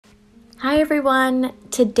Hi everyone!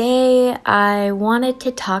 Today I wanted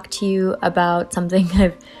to talk to you about something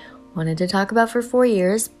I've wanted to talk about for 4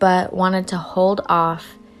 years, but wanted to hold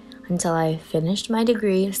off until I finished my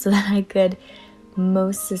degree so that I could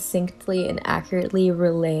most succinctly and accurately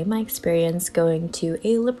relay my experience going to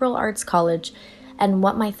a liberal arts college and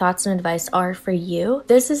what my thoughts and advice are for you.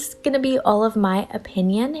 This is going to be all of my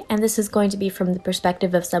opinion, and this is going to be from the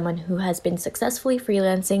perspective of someone who has been successfully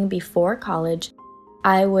freelancing before college.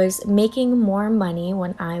 I was making more money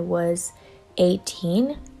when I was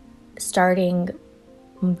 18, starting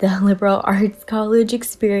the liberal arts college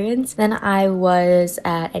experience, than I was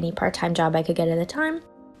at any part-time job I could get at the time.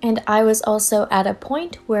 And I was also at a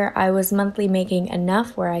point where I was monthly making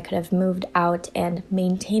enough where I could have moved out and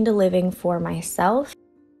maintained a living for myself.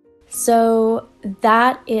 So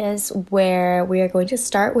that is where we are going to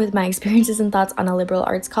start with my experiences and thoughts on a liberal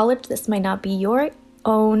arts college. This might not be your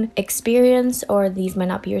own experience, or these might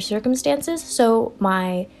not be your circumstances, so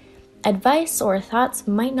my advice or thoughts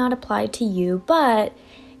might not apply to you, but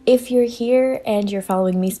if you're here and you're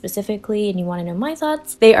following me specifically and you want to know my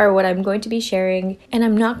thoughts, they are what I'm going to be sharing, and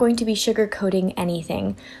I'm not going to be sugarcoating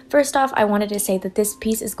anything. First off, I wanted to say that this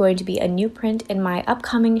piece is going to be a new print in my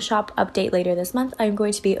upcoming shop update later this month. I'm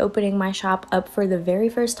going to be opening my shop up for the very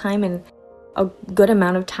first time in a good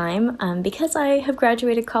amount of time because I have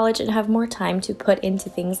graduated college and have more time to put into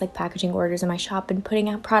things like packaging orders in my shop and putting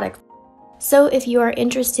out products. So if you are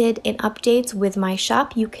interested in updates with my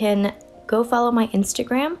shop, you can go follow my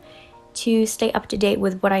Instagram to stay up to date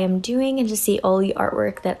with what I am doing and to see all the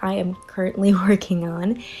artwork that I am currently working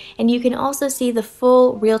on. And you can also see the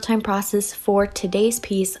full real-time process for today's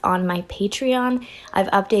piece on my Patreon. I've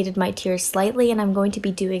updated my tiers slightly, and I'm going to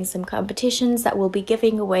be doing some competitions that will be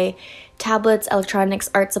giving away tablets, electronics,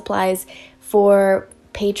 art supplies for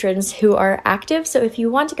patrons who are active. So if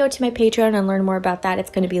you want to go to my Patreon and learn more about that,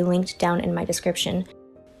 it's going to be linked down in my description.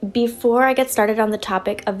 Before I get started on the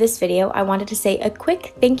topic of this video, I wanted to say a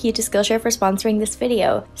quick thank you to SKILLSHARE for sponsoring this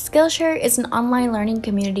video. SKILLSHARE is an online learning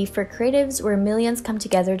community for creatives where millions come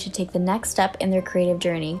together to take the next step in their creative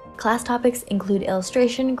journey. Class topics include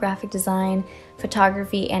illustration, graphic design,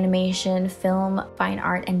 photography, animation, film, fine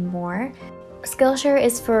art, and more. SKILLSHARE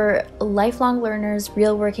is for lifelong learners,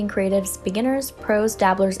 real working creatives, beginners, pros,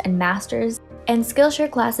 dabblers, and masters. And SKILLSHARE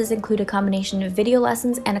classes include a combination of video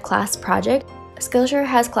lessons and a class project. SKILLSHARE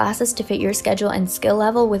has classes to fit your schedule and skill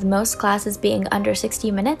level, with most classes being under 60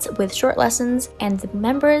 minutes with short lessons, and the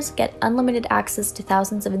members get unlimited access to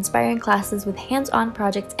thousands of inspiring classes with hands-on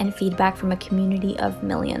projects and feedback from a community of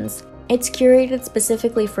millions. It's curated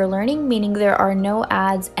specifically for learning, meaning there are no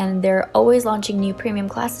ads, and they're always launching new premium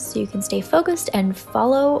classes so you can stay focused and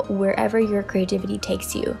follow wherever your creativity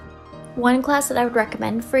takes you. One class that I would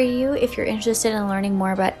recommend for you if you're interested in learning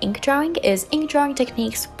more about ink drawing is Ink Drawing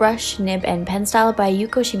Techniques, Brush, Nib, and Pen Style by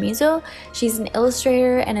Yuko Shimizu. She's an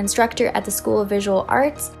illustrator and instructor at the School of Visual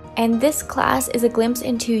Arts, and this class is a glimpse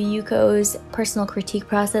into Yuko's personal critique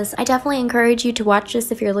process. I definitely encourage you to watch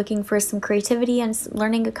this if you're looking for some creativity and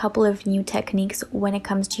learning a couple of new techniques when it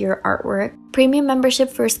comes to your artwork. Premium membership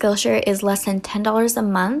for SKILLSHARE is less than $10 a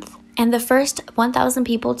month. And the first 1,000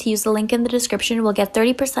 people to use the link in the description will get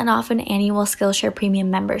 30% off an annual SKILLSHARE premium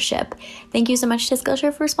membership. Thank you so much to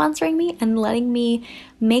SKILLSHARE for sponsoring me and letting me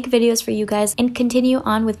make videos for you guys and continue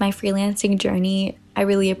on with my freelancing journey. I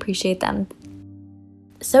really appreciate them.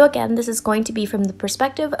 So again, this is going to be from the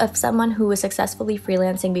perspective of someone who was successfully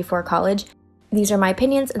freelancing before college. These are my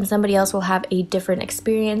opinions, and somebody else will have a different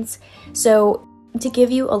experience. So to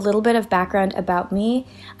give you a little bit of background about me,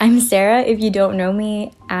 I'm Sarah. If you don't know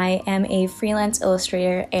me, I am a freelance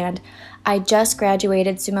illustrator, and I just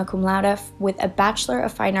graduated summa cum laude with a Bachelor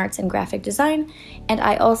of Fine Arts in Graphic Design, and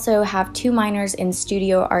I also have 2 minors in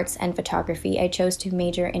studio arts and photography. I chose to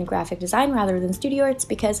major in graphic design rather than studio arts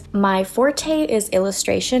because my forte is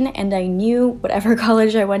illustration, and I knew whatever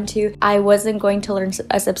college I went to, I wasn't going to learn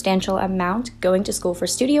a substantial amount going to school for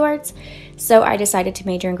studio arts, so I decided to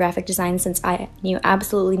major in graphic design since I knew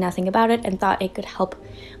absolutely nothing about it and thought it could help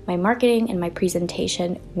my marketing and my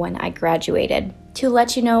presentation when I graduated. To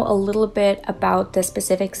let you know a little bit about the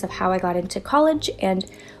specifics of how I got into college and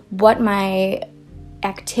what my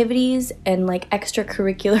activities and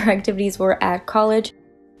extracurricular activities were at college,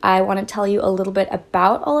 I want to tell you a little bit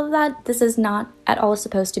about all of that. This is not at all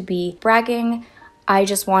supposed to be bragging. I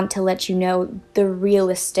just want to let you know the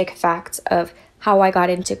realistic facts of how I got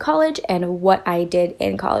into college and what I did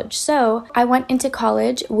in college. So I went into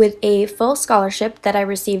college with a full scholarship that I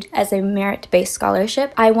received as a merit-based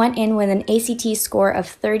scholarship. I went in with an ACT score of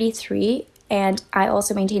 33, and I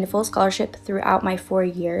also maintained a full scholarship throughout my 4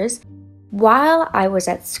 years. While I was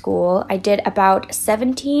at school, I did about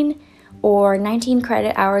 17 or 19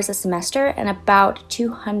 credit hours a semester, and about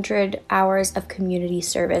 200 hours of community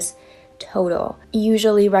service total.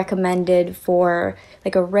 Usually recommended for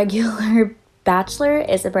like a regular bachelor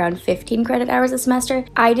is around 15 credit hours a semester.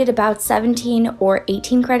 I did about 17 or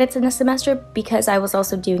 18 credits in a semester because I was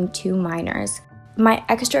also doing 2 minors. My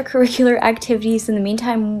extracurricular activities in the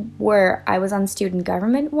meantime were I was on student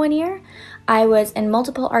government 1 year, I was in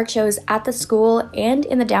multiple art shows at the school and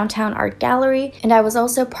in the downtown art gallery, and I was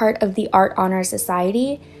also part of the Art Honor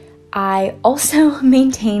Society. I also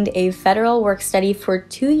maintained a federal work study for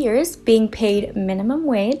 2 years, being paid minimum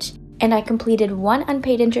wage, and I completed 1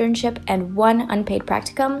 unpaid internship and 1 unpaid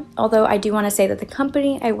practicum, although I do want to say that the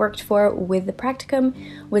company I worked for with the practicum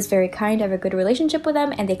was very kind. I have a good relationship with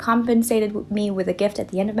them, and they compensated me with a gift at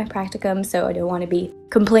the end of my practicum, so I don't want to be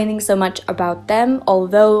complaining so much about them,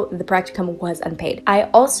 although the practicum was unpaid. I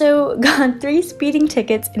also got 3 speeding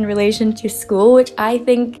tickets in relation to school, which I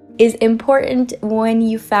think is important when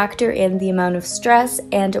you factor in the amount of stress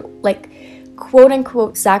and like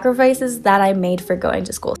quote-unquote sacrifices that I made for going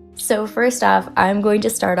to school. So first off, I'm going to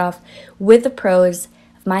start off with the pros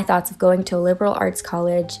of my thoughts of going to a liberal arts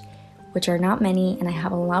college, which are not many, and I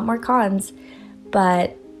have a lot more cons,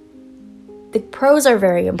 but the pros are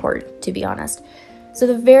very important, to be honest. So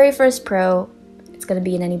the very first pro, it's going to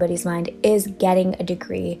be in anybody's mind, is getting a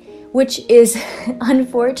degree, which is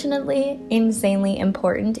unfortunately insanely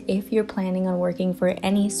important if you're planning on working for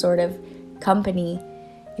any sort of company.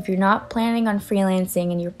 If you're not planning on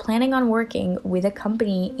freelancing and you're planning on working with a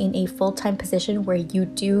company in a full-time position where you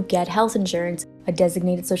do get health insurance, a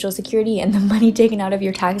designated social security, and the money taken out of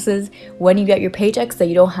your taxes when you get your paycheck so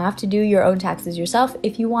you don't have to do your own taxes yourself.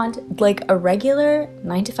 If you want like a regular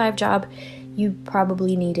 9-to-5 job, you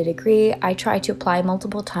probably need a degree. I tried to apply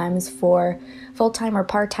multiple times for full-time or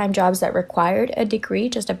part-time jobs that required a degree,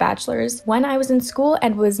 just a bachelor's, when I was in school,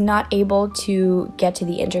 and was not able to get to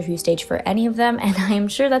the interview stage for any of them. And I'm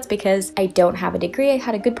sure that's because I don't have a degree. I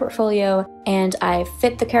had a good portfolio and I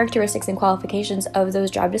fit the characteristics and qualifications of those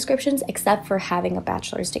job descriptions, except for having a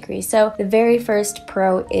bachelor's degree. So the very first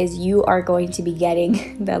pro is you are going to be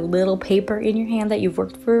getting that little paper in your hand that you've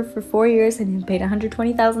worked for 4 years and you paid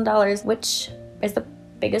 $120,000, which is the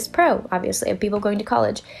biggest pro, obviously, of people going to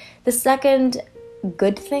college. The second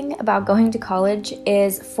good thing about going to college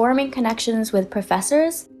is forming connections with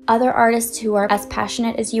professors, other artists who are as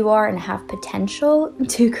passionate as you are and have potential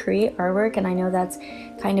to create artwork. And I know that's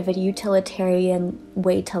kind of a utilitarian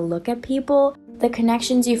way to look at people. The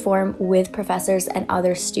connections you form with professors and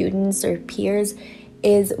other students or peers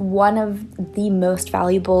is one of the most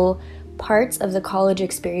valuable parts of the college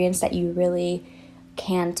experience that you really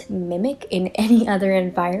can't mimic in any other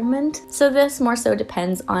environment. So this more so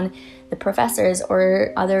depends on the professors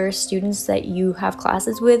or other students that you have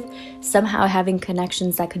classes with somehow having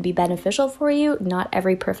connections that could be beneficial for you. Not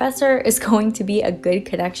every professor is going to be a good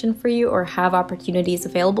connection for you or have opportunities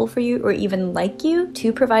available for you or even like you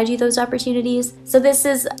to provide you those opportunities. So this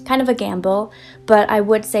is kind of a gamble, but I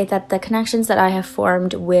would say that the connections that I have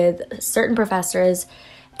formed with certain professors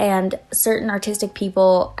and certain artistic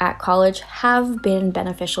people at college have been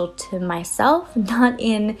beneficial to myself, not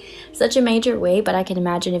in such a major way, but I can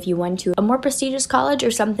imagine if you went to a more prestigious college or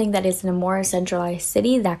something that is in a more centralized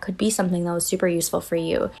city, that could be something that was super useful for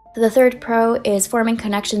you. The third pro is forming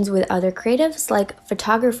connections with other creatives like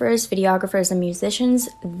photographers, videographers, and musicians.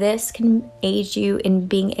 This can aid you in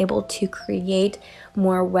being able to create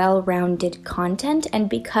more well-rounded content, and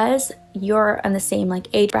because you're on the same like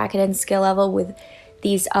age bracket and skill level with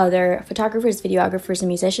these other photographers, videographers, and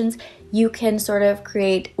musicians, you can sort of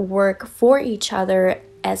create work for each other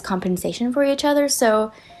as compensation for each other.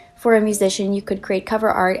 So for a musician, you could create cover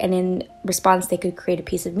art, and in response, they could create a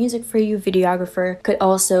piece of music for you. Videographer could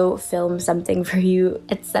also film something for you,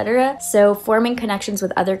 etc. So forming connections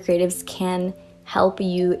with other creatives can help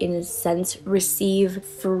you, in a sense, receive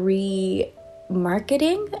free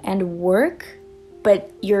marketing and work,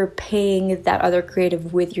 but you're paying that other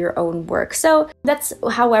creative with your own work. So that's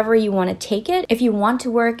however you want to take it. If you want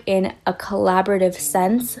to work in a collaborative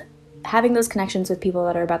sense, having those connections with people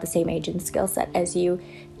that are about the same age and skill set as you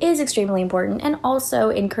is extremely important, and also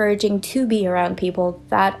encouraging to be around people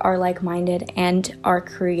that are like-minded and are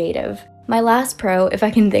creative. My last pro, if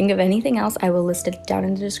I can think of anything else, I will list it down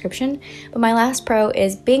in the description. But my last pro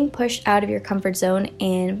is being pushed out of your comfort zone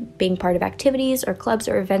and being part of activities or clubs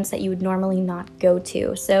or events that you would normally not go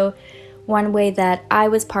to. So one way that I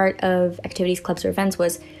was part of activities, clubs, or events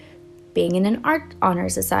was being in an art honor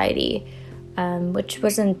society, which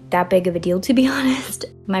wasn't that big of a deal, to be honest.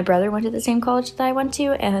 My brother went to the same college that I went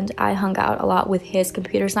to, and I hung out a lot with his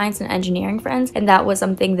computer science and engineering friends, and that was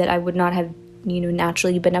something that I would not have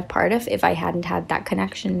naturally been a part of if I hadn't had that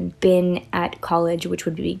connection, been at college, which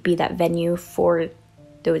would be that venue for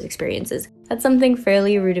those experiences. That's something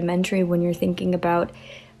fairly rudimentary when you're thinking about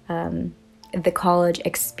the college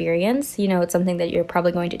experience. It's something that you're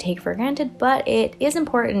probably going to take for granted, but it is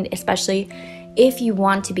important, especially if you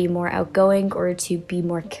want to be more outgoing or to be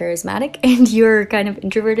more charismatic and you're kind of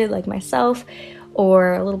introverted like myself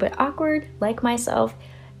or a little bit awkward like myself.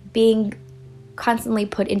 Being constantly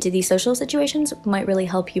put into these social situations might really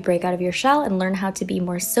help you break out of your shell and learn how to be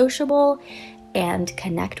more sociable and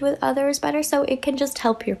connect with others better. So it can just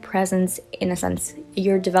help your presence, in a sense,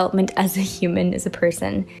 your development as a human, as a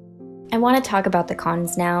person. I want to talk about the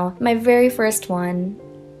cons now. My very first one,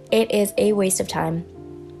 it is a waste of time.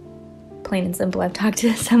 Plain and simple. I've talked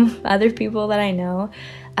to some other people that I know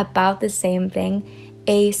about the same thing.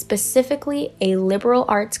 Specifically a liberal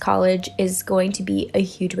arts college is going to be a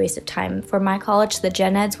huge waste of time. For my college, the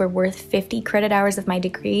gen eds were worth 50 credit hours of my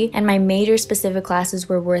degree, and my major specific classes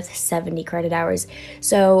were worth 70 credit hours.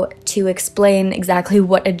 So to explain exactly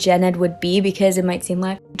what a gen ed would be, because it might seem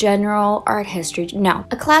like general art history, no.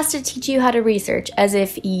 A class to teach you how to research, as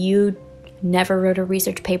if you never wrote a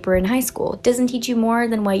research paper in high school. It doesn't teach you more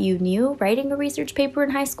than what you knew writing a research paper in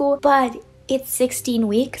high school, but it's 16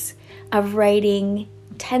 weeks of writing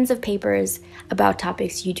tens of papers about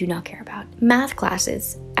topics you do not care about. Math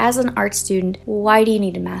classes. As an art student, why do you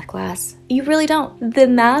need a math class? You really don't. The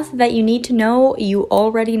math that you need to know, you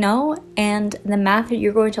already know, and the math that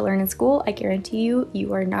you're going to learn in school, I guarantee you,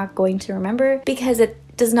 you are not going to remember because it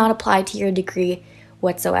does not apply to your degree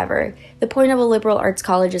whatsoever. The point of a liberal arts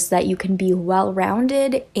college is that you can be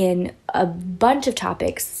well-rounded in a bunch of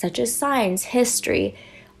topics such as science, history,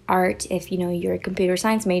 art. If you're a computer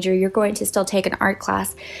science major, you're going to still take an art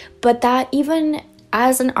class, but that even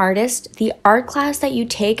as an artist, the art class that you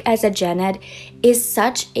take as a gen ed is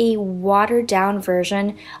such a watered down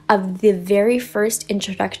version of the very first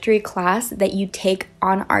introductory class that you take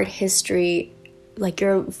on art history, like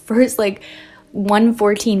your first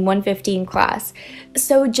 114, 115 class.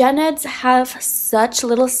 So gen eds have such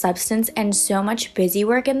little substance and so much busy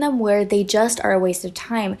work in them where they just are a waste of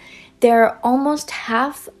time. They're almost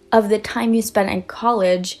half of the time you spend in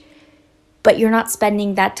college, but you're not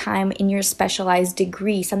spending that time in your specialized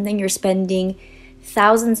degree, something you're spending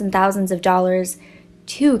thousands and thousands of dollars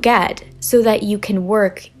to get so that you can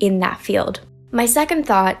work in that field. My second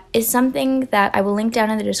thought is something that I will link down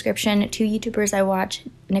in the description. Two YouTubers I watch,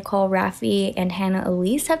 Nicole Raffi and Hannah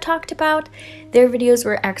Elise, have talked about. Their videos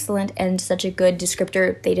were excellent and such a good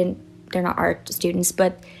descriptor. They're not art students,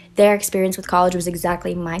 but their experience with college was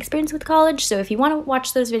exactly my experience with college. So if you want to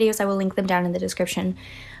watch those videos, I will link them down in the description.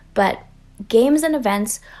 But games and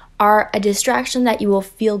events are a distraction that you will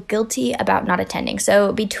feel guilty about not attending.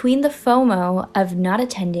 So between the FOMO of not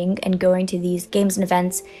attending and going to these games and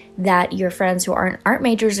events that your friends who aren't art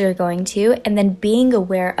majors are going to, and then being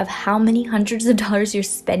aware of how many hundreds of dollars you're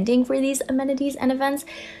spending for these amenities and events,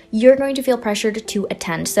 you're going to feel pressured to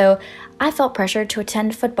attend. So I felt pressured to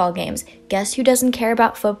attend football games. Guess who doesn't care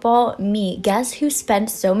about football? Me. Guess who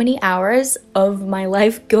spent so many hours of my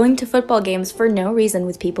life going to football games for no reason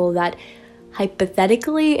with people that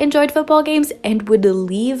hypothetically enjoyed football games and would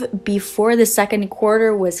leave before the second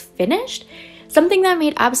quarter was finished? Something that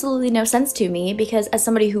made absolutely no sense to me, because as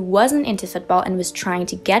somebody who wasn't into football and was trying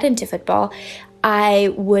to get into football,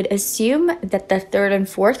 I would assume that the third and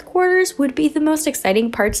fourth quarters would be the most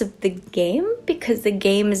exciting parts of the game, because the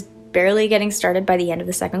game is barely getting started by the end of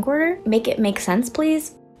the second quarter. Make it make sense,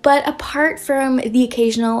 please. But apart from the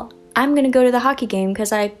occasional I'm gonna go to the hockey game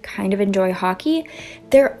because I kind of enjoy hockey,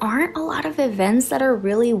 there aren't a lot of events that are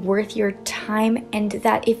really worth your time, and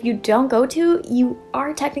that if you don't go to, you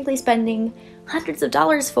are technically spending hundreds of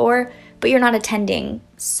dollars for, but you're not attending.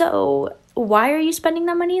 So why are you spending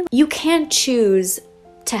that money? You can't choose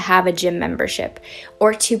to have a gym membership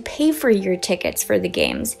or to pay for your tickets for the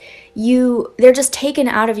games. They're just taken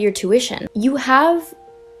out of your tuition. You have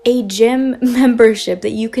a gym membership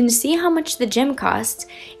that you can see how much the gym costs,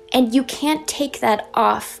 and you can't take that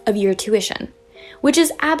off of your tuition, which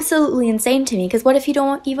is absolutely insane to me, because what if you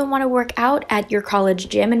don't even want to work out at your college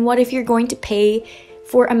gym, and what if you're going to pay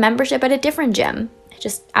for a membership at a different gym? It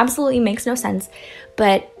just absolutely makes no sense.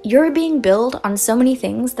 But you're being billed on so many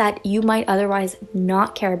things that you might otherwise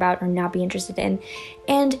not care about or not be interested in.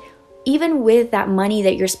 And even with that money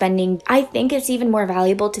that you're spending, I think it's even more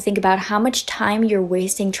valuable to think about how much time you're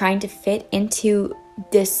wasting trying to fit into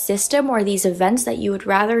this system or these events that you would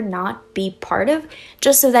rather not be part of,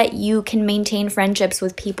 just so that you can maintain friendships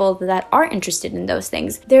with people that are interested in those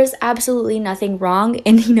things. There's absolutely nothing wrong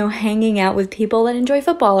in, hanging out with people that enjoy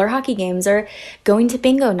football or hockey games or going to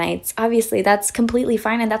bingo nights. Obviously, that's completely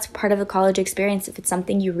fine, and that's part of the college experience if it's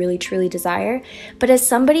something you really truly desire. But as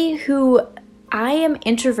somebody who I am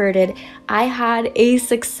introverted. I had a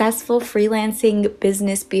successful freelancing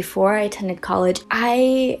business before I attended college.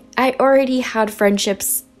 I already had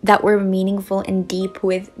friendships that were meaningful and deep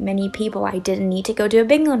with many people. I didn't need to go to a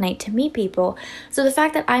bingo night to meet people. So the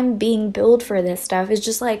fact that I'm being billed for this stuff is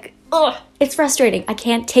just like, ugh, it's frustrating. I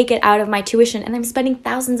can't take it out of my tuition, and I'm spending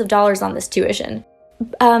thousands of dollars on this tuition.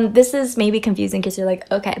 This is maybe confusing because you're like,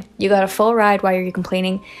 okay, you got a full ride, why are you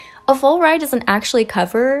complaining? A full ride doesn't actually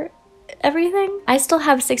cover everything. I still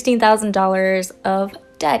have $16,000 of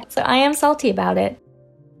debt, so I am salty about it.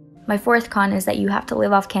 My fourth con is that you have to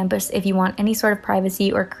live off campus if you want any sort of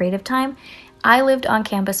privacy or creative time. I lived on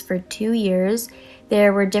campus for 2 years.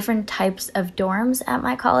 There were different types of dorms at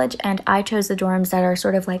my college, and I chose the dorms that are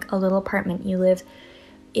sort of like a little apartment. You live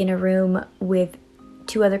in a room with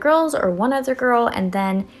 2 other girls or 1 other girl, and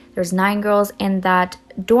then there's 9 girls in that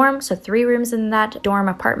dorm, so 3 rooms in that dorm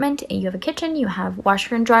apartment, and you have a kitchen, you have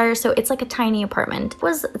washer and dryer, so it's like a tiny apartment. It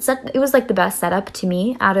was like the best setup to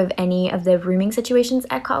me out of any of the rooming situations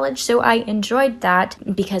at college, so I enjoyed that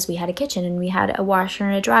because we had a kitchen and we had a washer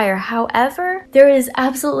and a dryer. However, there is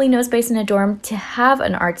absolutely no space in a dorm to have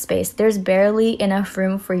an art space. There's barely enough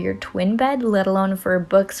room for your twin bed, let alone for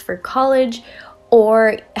books for college,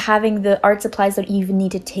 or having the art supplies that you even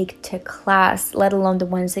need to take to class, let alone the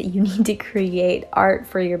ones that you need to create art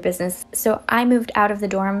for your business. So I moved out of the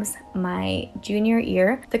dorms my junior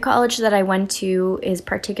year. The college that I went to is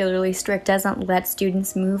particularly strict, doesn't let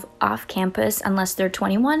students move off campus unless they're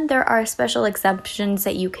 21. There are special exceptions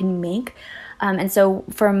that you can make. And so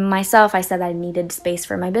for myself, I said I needed space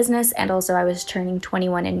for my business, and also I was turning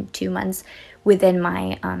 21 in 2 months within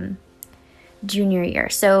my junior year.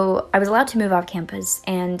 So I was allowed to move off campus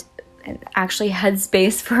and actually had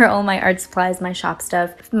space for all my art supplies, my shop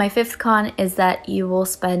stuff. My fifth con is that you will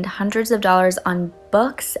spend hundreds of dollars on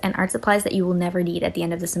books and art supplies that you will never need at the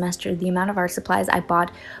end of the semester. The amount of art supplies I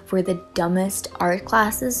bought for the dumbest art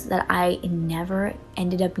classes that I never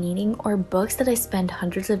ended up needing, or books that I spent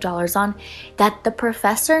hundreds of dollars on that the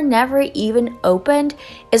professor never even opened,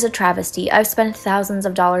 is a travesty. I've spent thousands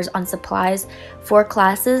of dollars on supplies for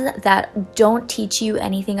classes that don't teach you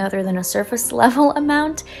anything other than a surface level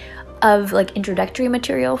amount of like introductory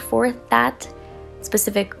material for that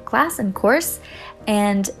specific class and course,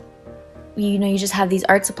 and you just have these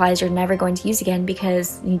art supplies you're never going to use again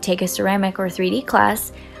because you take a ceramic or 3D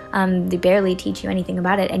class. They barely teach you anything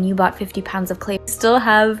about it, and you bought 50 pounds of clay. You still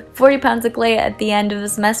have 40 pounds of clay at the end of the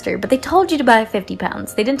semester, but they told you to buy 50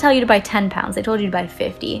 pounds. They didn't tell you to buy 10 pounds. They told you to buy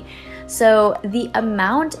 50. So the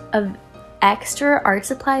amount of extra art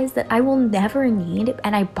supplies that I will never need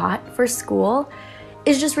and I bought for school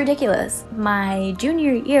is just ridiculous. My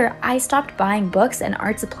junior year, I stopped buying books and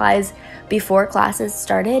art supplies before classes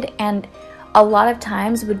started, and a lot of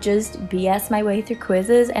times would just BS my way through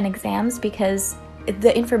quizzes and exams because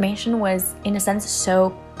the information was, in a sense,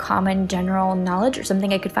 so common general knowledge or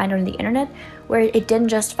something I could find on the internet, where it didn't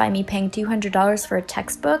justify me paying $200 for a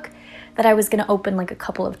textbook that I was going to open like a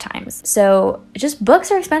couple of times. So just books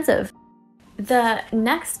are expensive. The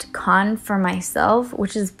next con for myself,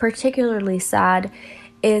 which is particularly sad,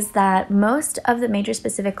 is that most of the major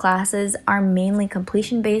specific classes are mainly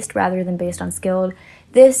completion based rather than based on skilled.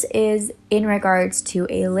 This is in regards to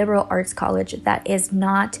a liberal arts college that is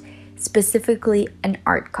not specifically an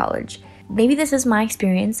art college. Maybe this is my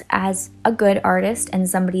experience as a good artist and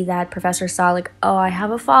somebody that professors saw like, oh, I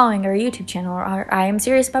have a following or a YouTube channel, or I am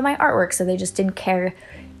serious about my artwork, so they just didn't care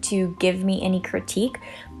to give me any critique.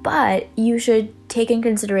 But you should take in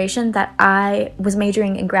consideration that I was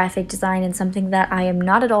majoring in graphic design, and something that I am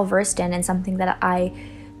not at all versed in, and something that I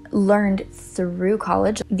learned through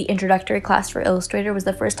college. The introductory class for Illustrator was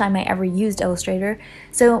the first time I ever used Illustrator.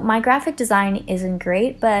 So my graphic design isn't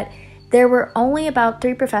great, but there were only about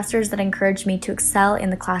 3 professors that encouraged me to excel in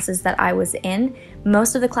the classes that I was in.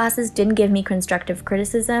 Most of the classes didn't give me constructive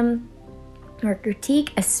criticism or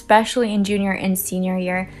critique, especially in junior and senior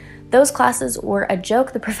year. Those classes were a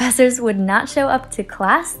joke. The professors would not show up to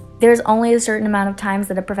class. There's only a certain amount of times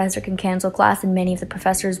that a professor can cancel class, and many of the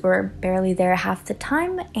professors were barely there half the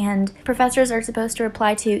time, and professors are supposed to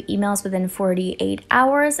reply to emails within 48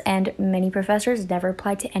 hours, and many professors never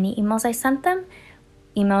replied to any emails I sent them.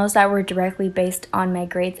 emails that were directly based on my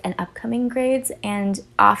grades and upcoming grades, and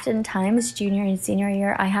oftentimes junior and senior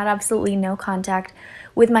year I had absolutely no contact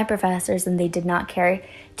with my professors, and they did not care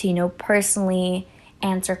to, personally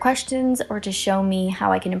answer questions or to show me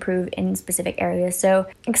how I can improve in specific areas. So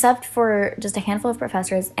except for just a handful of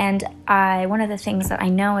professors, and one of the things that I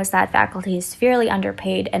know is that faculty is severely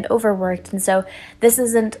underpaid and overworked, and so this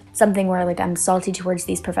isn't something where I'm salty towards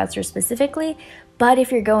these professors specifically, but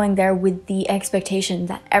if you're going there with the expectation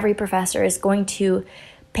that every professor is going to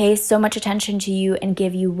pay so much attention to you and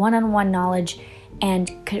give you one-on-one knowledge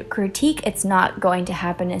and critique, it's not going to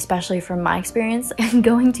happen, especially from my experience.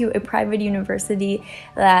 Going to a private university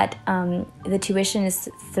that the tuition is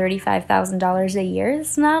 $35,000 a year,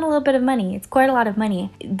 it's not a little bit of money, it's quite a lot of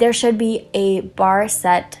money. There should be a bar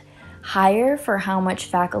set higher for how much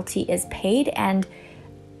faculty is paid and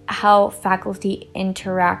how faculty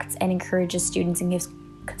interacts and encourages students and gives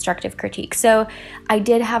constructive critique. So I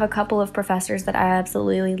did have a couple of professors that I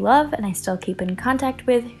absolutely love and I still keep in contact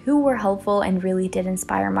with, who were helpful and really did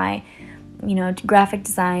inspire my graphic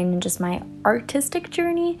design and just my artistic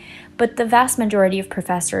journey, but the vast majority of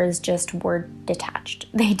professors just were detached.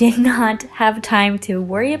 They did not have time to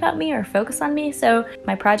worry about me or focus on me, so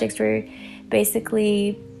my projects were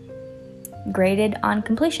basically graded on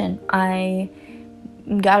completion. I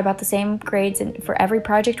got about the same grades for every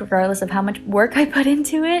project, regardless of how much work I put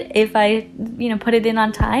into it. If I, put it in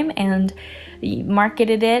on time and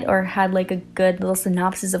marketed it or had a good little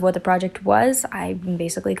synopsis of what the project was, I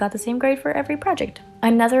basically got the same grade for every project.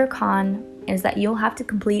 Another con is that you'll have to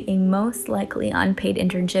complete a most likely unpaid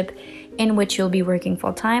internship in which you'll be working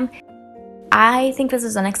full-time. I think this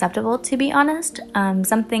is unacceptable, to be honest.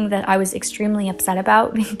 Something that I was extremely upset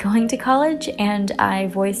about going to college, and I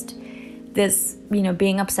voiced this,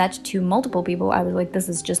 being upset to multiple people. I was like, this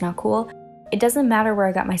is just not cool. It doesn't matter where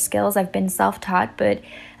I got my skills. I've been self-taught, but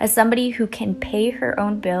as somebody who can pay her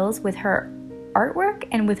own bills with her artwork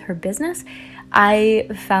and with her business, I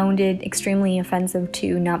found it extremely offensive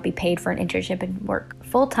to not be paid for an internship and work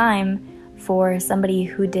full-time for somebody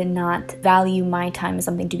who did not value my time as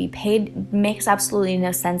something to be paid. It makes absolutely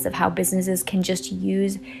no sense of how businesses can just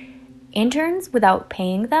use interns without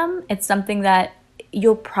paying them. It's something that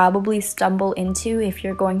you'll probably stumble into if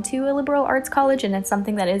you're going to a liberal arts college, and it's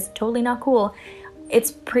something that is totally not cool.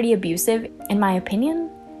 It's pretty abusive, in my opinion,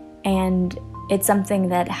 and it's something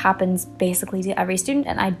that happens basically to every student,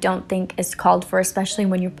 and I don't think is called for, especially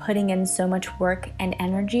when you're putting in so much work and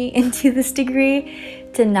energy into this degree,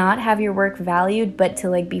 to not have your work valued, but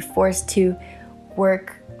to be forced to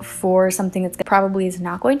work for something that probably is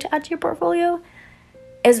not going to add to your portfolio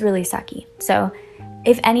is really sucky. So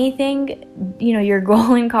if anything, your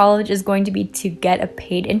goal in college is going to be to get a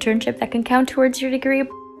paid internship that can count towards your degree.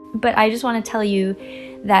 But I just want to tell you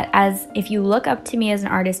that if you look up to me as an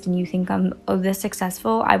artist and you think I'm this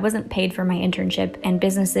successful, I wasn't paid for my internship, and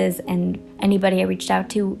businesses and anybody I reached out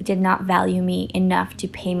to did not value me enough to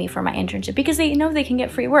pay me for my internship because they know they can get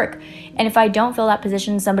free work. And if I don't fill that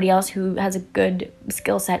position, somebody else who has a good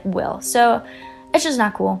skill set will. So it's just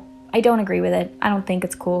not cool. I don't agree with it. I don't think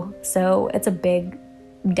it's cool. So it's a big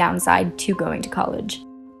downside to going to college.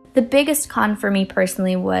 The biggest con for me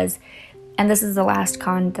personally was, and this is the last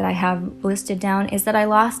con that I have listed down, is that I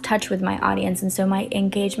lost touch with my audience, and so my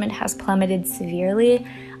engagement has plummeted severely.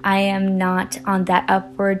 I am not on that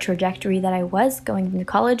upward trajectory that I was going into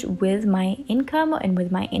college with my income and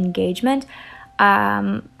with my engagement.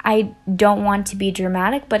 I don't want to be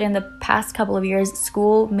dramatic, but in the past couple of years,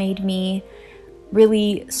 school made me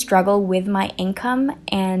really struggle with my income,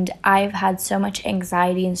 and I've had so much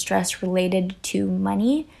anxiety and stress related to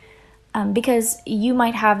money because you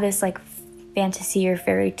might have this fantasy or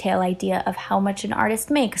fairy tale idea of how much an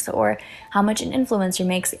artist makes or how much an influencer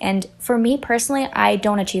makes, and for me personally, I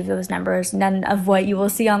don't achieve those numbers. None of what you will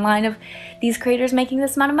see online of these creators making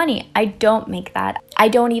this amount of money. I don't make that. I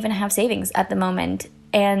don't even have savings at the moment,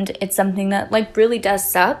 and it's something that really does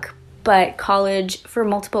suck. But college, for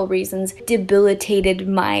multiple reasons, debilitated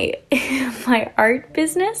my my art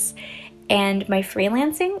business and my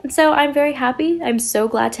freelancing. So I'm very happy. I'm so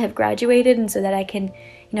glad to have graduated, and so that I can,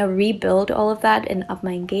 rebuild all of that and up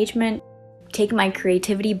my engagement, take my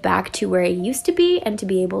creativity back to where it used to be, and to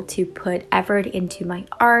be able to put effort into my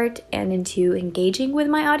art and into engaging with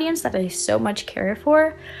my audience that I so much care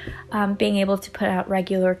for. Being able to put out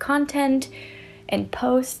regular content and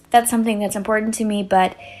post, that's something that's important to me,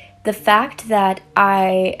 but the fact that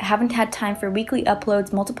I haven't had time for weekly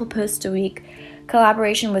uploads, multiple posts a week,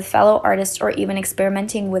 collaboration with fellow artists, or even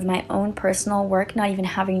experimenting with my own personal work, not even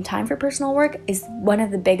having time for personal work, is one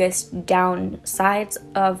of the biggest downsides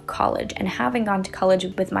of college and having gone to college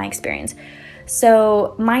with my experience.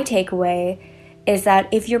 So my takeaway is that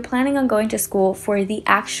if you're planning on going to school for the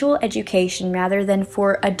actual education rather than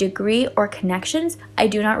for a degree or connections, I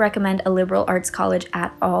do not recommend a liberal arts college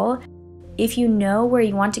at all. If you know where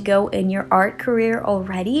you want to go in your art career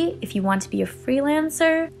already, if you want to be a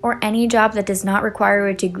freelancer or any job that does not require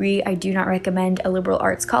a degree, I do not recommend a liberal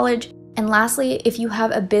arts college. And lastly, if you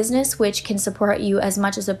have a business which can support you as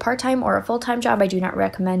much as a part-time or a full-time job, I do not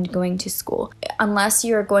recommend going to school. Unless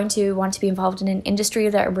you're going to want to be involved in an industry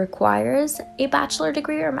that requires a bachelor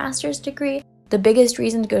degree or a master's degree, the biggest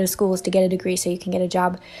reason to go to school is to get a degree so you can get a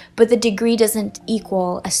job. But the degree doesn't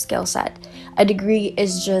equal a skill set. A degree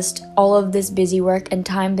is just all of this busy work and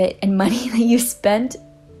time and money that you spent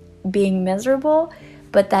being miserable,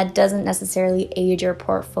 but that doesn't necessarily aid your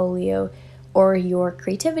portfolio or your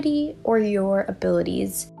creativity or your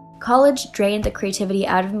abilities. College drained the creativity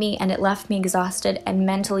out of me and it left me exhausted and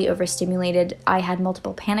mentally overstimulated. I had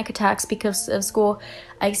multiple panic attacks because of school.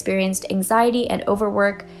 I experienced anxiety and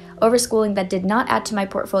overschooling that did not add to my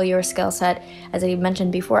portfolio or skill set. As I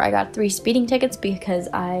mentioned before, I got 3 speeding tickets because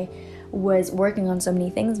I was working on so many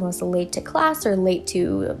things, was late to class or late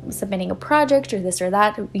to submitting a project or this or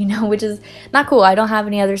that, which is not cool. I don't have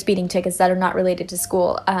any other speeding tickets that are not related to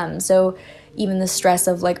school. So even the stress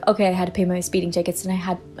of okay, I had to pay my speeding tickets and I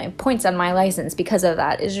had my points on my license because of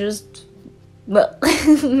that is just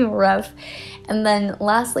rough. And then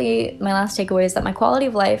lastly, my last takeaway is that my quality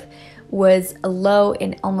of life was low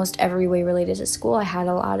in almost every way related to school. I had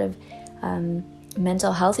a lot of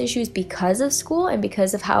mental health issues because of school and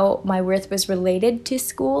because of how my worth was related to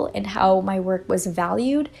school and how my work was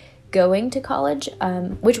valued going to college,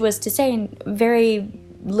 which was to say very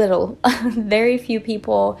little. Very few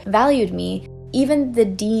people valued me. Even the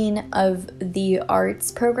dean of the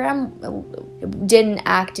arts program didn't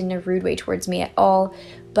act in a rude way towards me at all,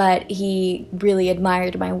 but he really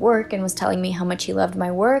admired my work and was telling me how much he loved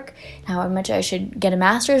my work, how much I should get a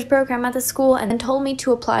master's program at the school, and then told me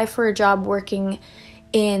to apply for a job working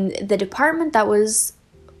in the department that was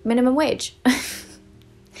minimum wage.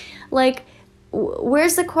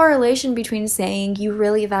 Where's the correlation between saying you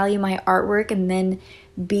really value my artwork and then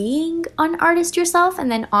being an artist yourself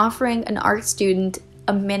and then offering an art student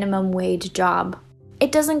a minimum wage job?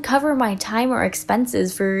 It doesn't cover my time or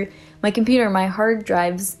expenses for my computer, my hard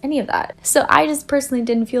drives, any of that. So I just personally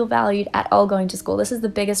didn't feel valued at all going to school. This is the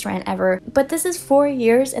biggest rant ever. But this is 4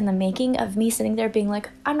 years in the making of me sitting there being like,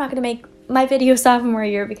 I'm not gonna make my video sophomore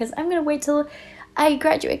year because I'm gonna wait till I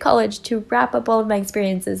graduate college to wrap up all of my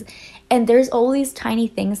experiences. And there's all these tiny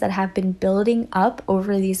things that have been building up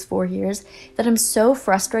over these 4 years that I'm so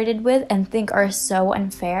frustrated with and think are so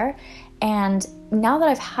unfair. And now that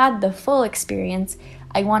I've had the full experience,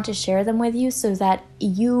 I want to share them with you so that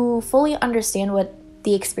you fully understand what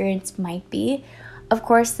the experience might be. Of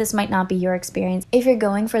course, this might not be your experience. If you're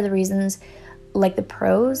going for the reasons like the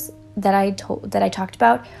pros that I talked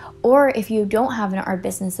about, or if you don't have an art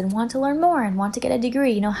business and want to learn more and want to get a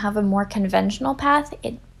degree, have a more conventional path,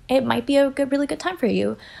 it might be a really good time for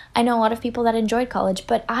you. I know a lot of people that enjoyed college,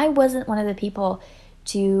 but I wasn't one of the people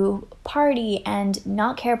to party and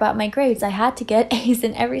not care about my grades. I had to get A's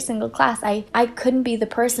in every single class. I couldn't be the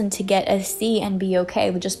person to get a C and be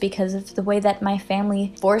okay just because of the way that my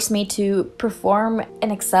family forced me to perform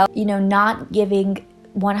and excel. Not giving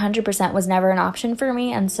 100% was never an option for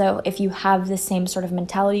me. And so if you have the same sort of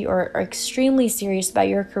mentality or are extremely serious about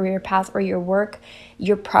your career path or your work,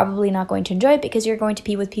 you're probably not going to enjoy it because you're going to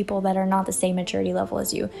be with people that are not the same maturity level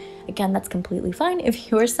as you. Again, that's completely fine. If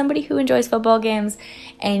you're somebody who enjoys football games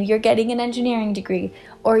and you're getting an engineering degree,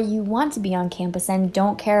 or you want to be on campus and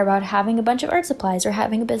don't care about having a bunch of art supplies or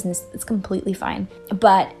having a business, it's completely fine.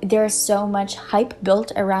 But there's so much hype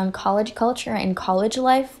built around college culture and college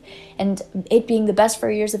life and it being the best 4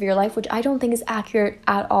 years of your life, which I don't think is accurate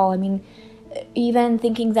at all. I mean, even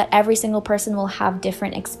thinking that every single person will have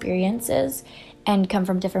different experiences and come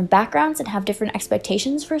from different backgrounds and have different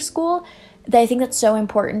expectations for school, I think that's so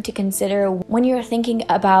important to consider when you're thinking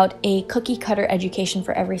about a cookie cutter education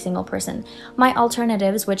for every single person. My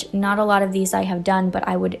alternatives, which not a lot of these I have done, but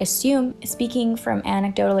I would assume, speaking from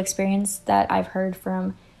anecdotal experience that I've heard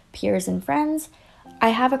from peers and friends, I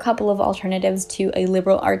have a couple of alternatives to a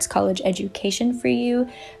liberal arts college education for you.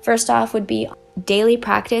 First off would be daily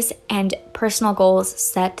practice and personal goals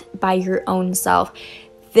set by your own self.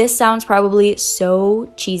 This sounds probably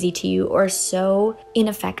so cheesy to you or so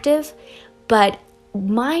ineffective, but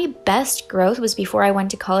my best growth was before I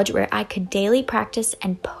went to college, where I could daily practice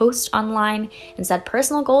and post online and set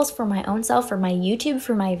personal goals for my own self, for my YouTube,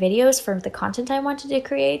 for my videos, for the content I wanted to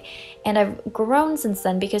create. And I've grown since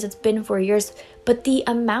then because it's been 4 years. But the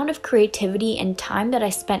amount of creativity and time that I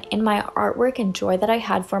spent in my artwork and joy that I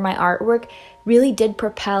had for my artwork really did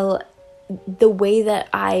propel the way that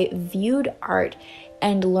I viewed art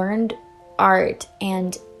and learned art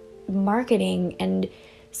and marketing and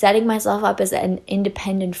setting myself up as an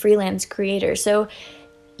independent freelance creator. So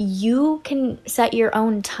you can set your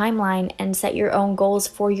own timeline and set your own goals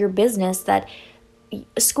for your business that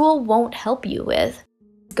school won't help you with.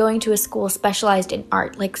 Going to a school specialized in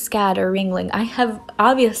art like SCAD or Ringling. I have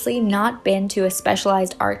obviously not been to a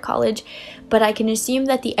specialized art college, but I can assume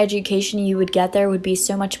that the education you would get there would be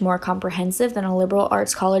so much more comprehensive than a liberal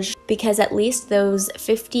arts college, because at least those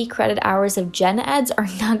 50 credit hours of gen eds are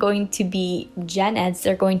not going to be gen eds,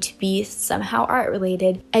 they're going to be somehow art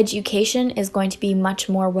related. Education is going to be much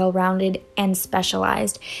more well-rounded and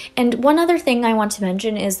specialized. And one other thing I want to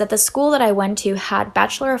mention is that the school that I went to had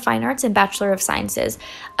Bachelor of Fine Arts and Bachelor of Sciences.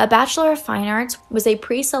 A Bachelor of Fine Arts was a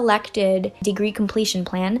pre-selected degree completion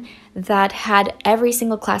plan that had every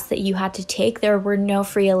single class that you had to take. There were no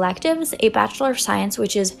free electives. A Bachelor of Science,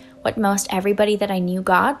 which is what most everybody that I knew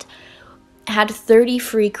got, had 30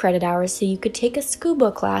 free credit hours, so you could take a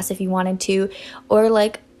scuba class if you wanted to, or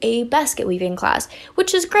like a basket weaving class,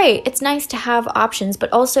 which is great. It's nice to have options,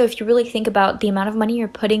 but also if you really think about the amount of money you're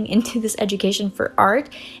putting into this education for art,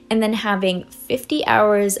 and then having 50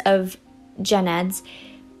 hours of gen eds,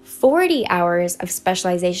 40 hours of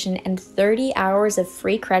specialization, and 30 hours of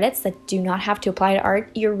free credits that do not have to apply to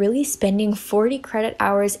art, you're really spending 40 credit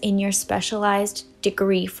hours in your specialized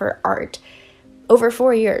degree for art over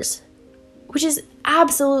 4 years, which is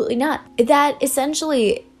absolutely nuts. That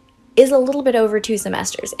essentially is a little bit over 2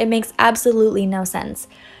 semesters. It makes absolutely no sense.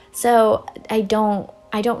 So I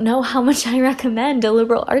don't know how much I recommend a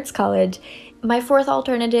liberal arts college. My fourth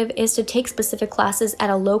alternative is to take specific classes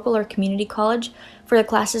at a local or community college. For the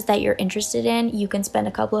classes that you're interested in, you can spend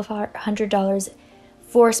a couple of $100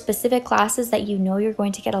 for specific classes that you know you're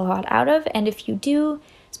going to get a lot out of. And if you do,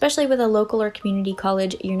 especially with a local or community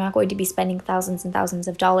college, you're not going to be spending thousands and thousands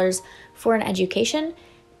of dollars for an education.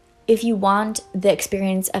 If you want the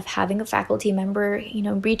experience of having a faculty member,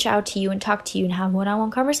 reach out to you and talk to you and have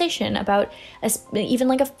one-on-one conversation about even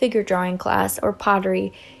like a figure drawing class or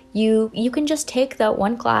pottery, you can just take that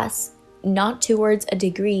one class, not towards a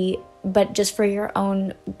degree, but just for your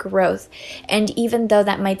own growth. And even though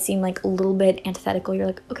that might seem like a little bit antithetical, you're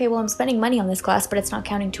like, okay, well, I'm spending money on this class, but it's not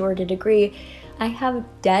counting toward a degree. I have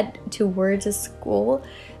debt towards a school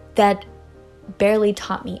that barely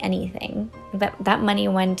taught me anything. That money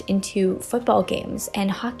went into football games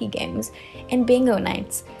and hockey games and bingo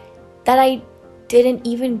nights that I didn't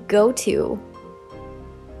even go to.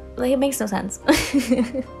 Like, it makes no sense.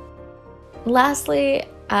 Lastly,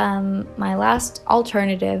 my last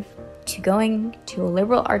alternative to going to a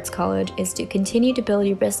liberal arts college is to continue to build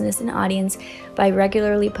your business and audience by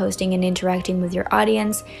regularly posting and interacting with your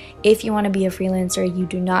audience. If you want to be a freelancer, you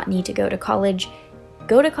do not need to go to college.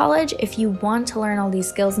 Go to college if you want to learn all these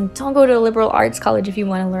skills, and don't go to a liberal arts college if you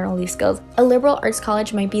want to learn all these skills. A liberal arts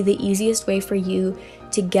college might be the easiest way for you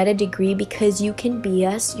to get a degree because you can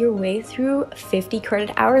BS your way through 50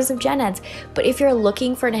 credit hours of gen eds. But if you're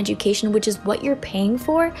looking for an education, which is what you're paying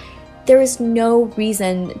for, there is no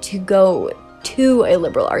reason to go to a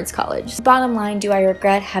liberal arts college. Bottom line, do I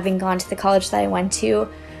regret having gone to the college that I went to?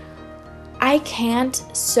 I can't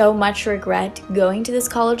so much regret going to this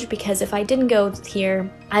college, because if I didn't go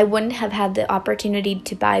here, I wouldn't have had the opportunity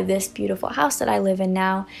to buy this beautiful house that I live in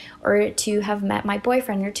now, or to have met my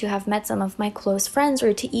boyfriend, or to have met some of my close friends,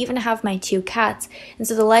 or to even have my 2 cats. And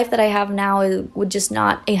so the life that I have now would just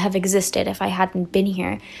not have existed if I hadn't been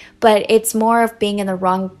here. But it's more of being in the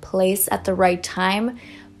wrong place at the right time,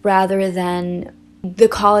 rather than the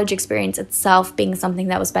college experience itself being something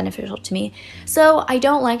that was beneficial to me. So I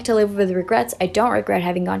don't like to live with regrets. I don't regret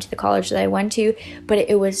having gone to the college that I went to, but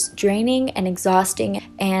it was draining and exhausting,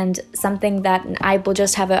 and something that I have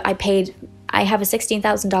a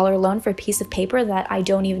 $16,000 loan for a piece of paper that I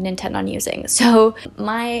don't even intend on using. So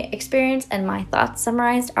my experience and my thoughts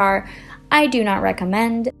summarized are, I do not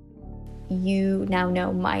recommend. You now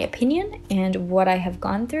know my opinion and what I have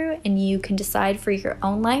gone through, and you can decide for your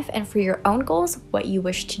own life and for your own goals what you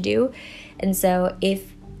wish to do. And so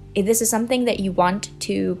if this is something that you want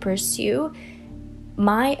to pursue,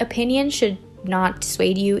 my opinion should not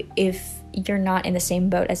dissuade you if you're not in the same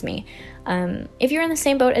boat as me. If you're in the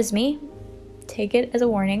same boat as me, take it as a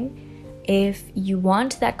warning. if you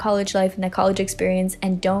want that college life and that college experience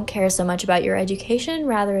and don't care so much about your education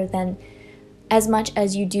rather than as much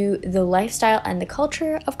as you do the lifestyle and the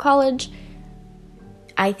culture of college,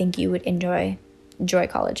 I think you would enjoy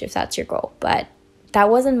college if that's your goal. But that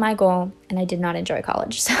wasn't my goal, and I did not enjoy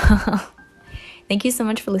college. So thank you so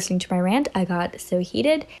much for listening to my rant. I got so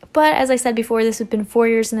heated. But as I said before, this has been 4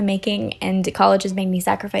 years in the making, and college has made me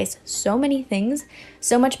sacrifice so many things,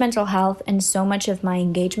 so much mental health, and so much of my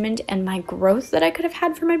engagement and my growth that I could have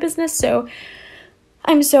had for my business. So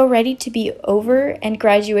I'm so ready to be over, and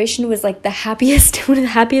graduation was like one of the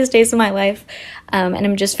happiest days of my life. And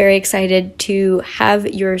I'm just very excited to have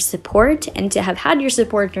your support and to have had your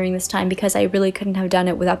support during this time, because I really couldn't have done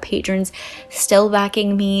it without patrons still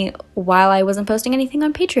backing me while I wasn't posting anything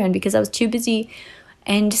on Patreon because I was too busy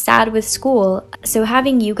and sad with school. So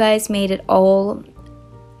having you guys made it all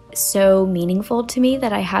so meaningful to me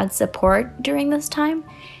that I had support during this time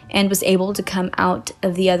and was able to come out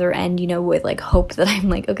of the other end, with like hope that I'm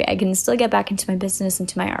like, okay, I can still get back into my business,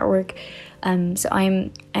 into my artwork. So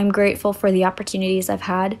I'm grateful for the opportunities I've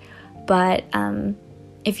had. But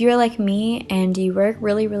if you're like me and you work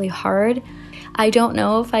really, really hard, I don't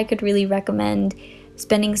know if I could really recommend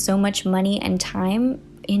spending so much money and time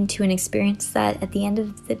into an experience that at the end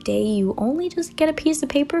of the day, you only just get a piece of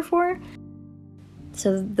paper for.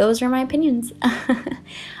 So those are my opinions.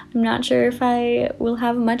 I'm not sure if I will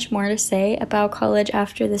have much more to say about college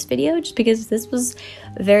after this video, just because this was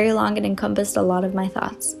very long and encompassed a lot of my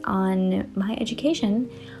thoughts on my education.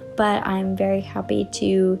 But I'm very happy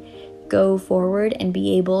to go forward and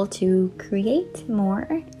be able to create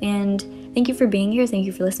more. And thank you for being here. Thank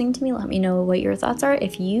you for listening to me. Let me know what your thoughts are.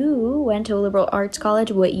 If you went to a liberal arts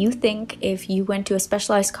college, what you think. If you went to a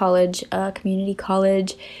specialized college, a community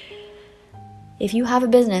college, if you have a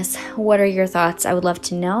business, what are your thoughts? I would love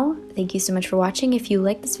to know. Thank you so much for watching. If you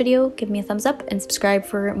like this video, give me a thumbs up and subscribe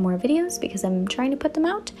for more videos because I'm trying to put them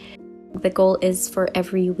out. The goal is for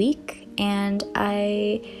every week, and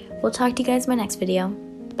I will talk to you guys in my next video.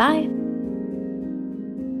 Bye!